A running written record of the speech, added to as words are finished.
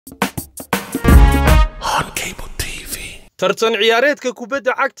tartan ciyaareedka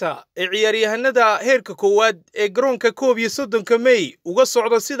kubadda cagta ee ciyaaryahanada heerka koowaad ee garoonka 31 May uga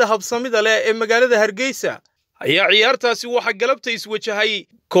socda sida habsamida leh ee magaalada Hargeysa ayaa ciyaartaasi waxa galabta iswajahay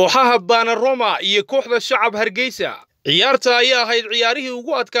kooxaha BARNAAMIJYO iyo kooxda shacab Hargeysa. ciyaarta ayaa ahayd ciyaarihii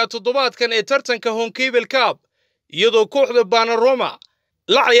ugu adkaa toddobaadkan ee tartanka Qaybihii Cup iyadoo kooxda BARNAAMIJYO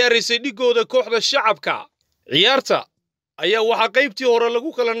la ciyaarisay dhigooda kooxda shacabka. ciyaarta ayaa waxa qaybtii hore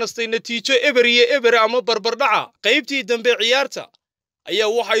lagu kala nastay natiijo eber ama barbardhaca. qaybtii dambe ciyaarta ayaa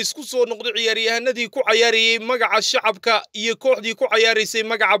waxa isku soo noqday ciyaaryahanadii ku ciyaarayay magaca shacabka iyo kooxdii ku ciyaarisay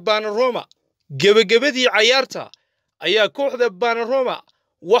magaca BARNAAMIJYO. gabagabadii ciyaarta ayaa kooxda BARNAAMIJYO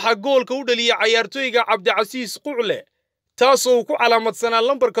waxa goolka u dhaliyay ciyaartoyga Cabdicasiis Qucle taasoo ku calaamadsanaa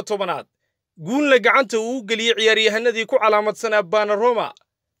lambarka 10aad. guulna gacanta uu galiyay ciyaaryahanadii ku calaamadsanaa BARNAAMIJYO.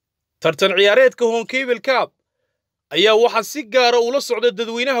 tartan ciyaareedka Qaybihii Cup ayaa waxa si gaar ah ula socda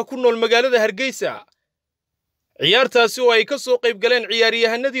dadweynaha ku nool magaalada Hargeysa. ciyaartaasi oo ay ka soo qayb galeen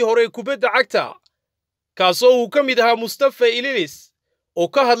ciyaaryahanadii hore kubadda cagta kaasoo uu ka mid ahaa Mustafa Ililis oo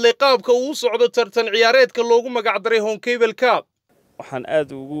ka hadlay qaabka uu socdo tartan ciyaareedka loogu magac daray Qaybihii Cup. waxaan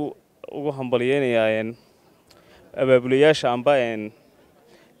aad ugu hambaliyeenayaa abaabulayaasha amba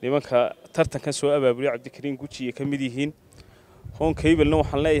nimanka tartankan soo abaabulay Cabdikariin Gujiye ka mid yihiin. Qaybihii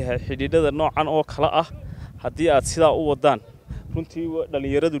waxaan leeyahay xidhiidhada noocan oo kala ah haddii aad sidaa u wadaan runtii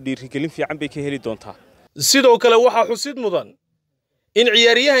dhalinyaradu dhiirigelin fiican bay ka heli doontaa. sidoo kale waxa xusid mudan in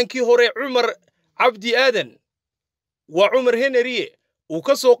ciyaaryahankii hore Cumar Cabdi Aadan waa Cumar Heneriye uu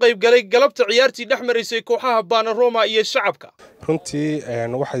ka soo qayb galay galabta ciyaartii dhexmarisay kooxaha BARNAAMIJYO iyo shacabka. runtii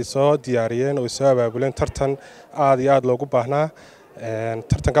waxay soo diyaariyeen oo soo abaabuleen tartan aad iyo aad loogu baahnaa.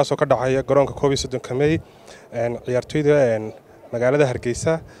 tartankaas oo ka dhacaya garoonka 31 May ciyaartoyda magaalada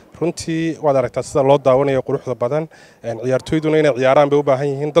Hargeysa. runtii waad aragtaa sida loo daawanayo quruxda badan. ciyaartoyduna inay ciyaaraan bay u baahan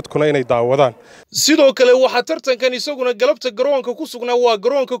yihiin dadkuna inay daawadaan. sidoo kale waxa tartankan isaguna galabta garoonka ku sugnaa waa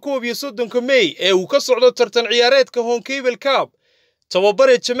garoonka 31 May ee uu ka socdo tartan ciyaareedka Qaybihii Cup.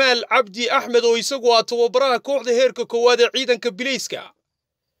 tababare Jamaal Cabdi Axmed oo isagu ah tababaraha kooxda heerka koowaad ee ciidanka bilayska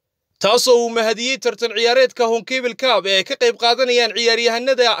taasoo uu mahadiyay tartan ciyaareedka Qaybihii Cup ee ka qayb qaadanayaan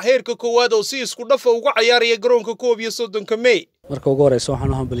ciyaaryahanada heerka koowaad oo si isku dhafa uga ciyaaraya garoonka 31 May. marka ugu horeysa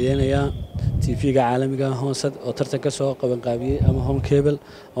waxaan u hambaliyeenayaa TV-ga caalamiga Hoonsad oo tartanka soo qaban qaabiyay ama Qaybihii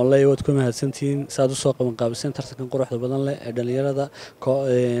oo leeyahay ku mahadsantiin saad u soo qaban qaabiseen tartankan quruxda badan leh ee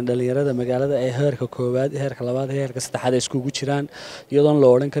dhalinyarada magaalada ee heerka koowaad heerka labaad heerka saddexaad isku jiraan iyadoo la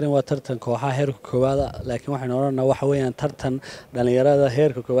oran karin waa tartan kooxaha heerka koowaad laakiin waxaan oranaynaa waxa weeyaan tartan dhalinyarada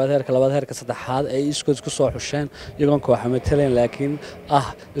heerka koowaad heerka labaad heerka saddexaad ay isku soo xusheen iyagoo kooxo mataleen laakiin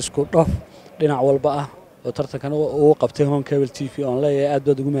isku dhaf dhinac walba oo tartankan uu qabtay Qaybihii TV oo leeyahay aad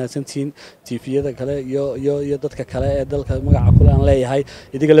baad ugu mahadsantiin TV-yada kale iyo dadka kale ee dalka magaca kule aan leeyahay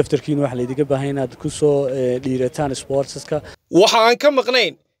idiga laftarkiina waxa la idiga baahan inaad ku soo dhiirataan sportska. waxa aan ka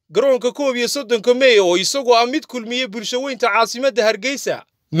maqnayn garoonka 31 May oo isagu ah mid kulmiye bulshaweynta caasimadda Hargeysa.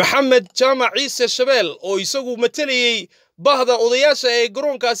 Maxamed Jaamac Ciise Shabeel oo isagu matalayay bahda odayaasha ee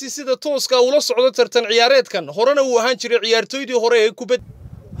garoonkaasi sida tooska ula socdo tartan ciyaareedkan horena uu ahaan jiray ciyaartoydii hore ee kubadda.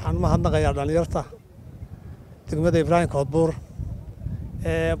 waxaan mahadnaqayaa dhalinyarta degmada Ibrahim Koodbuur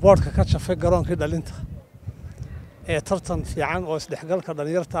boodka ka shafay garoonkii dhalinta tartan fiican oo isdhexgalka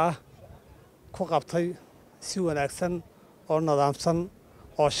dhalinyarta ku qabtay si wanaagsan oo nidaamsan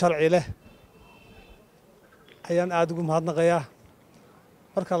oo sharci leh ayaan aad ugu mahadnaqayaa.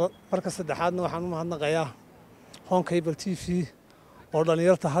 marka saddexaadna waxaan u mahadnaqayaa Qaybihii TV oo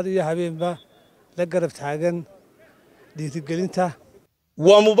dhalinyarta had iyo habeenba la garab taagan dhiirigelinta.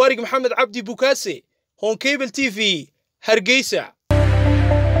 waa Mubaarak Maxamed Cabdi Bukaase Qaybihii TV Hargeysa.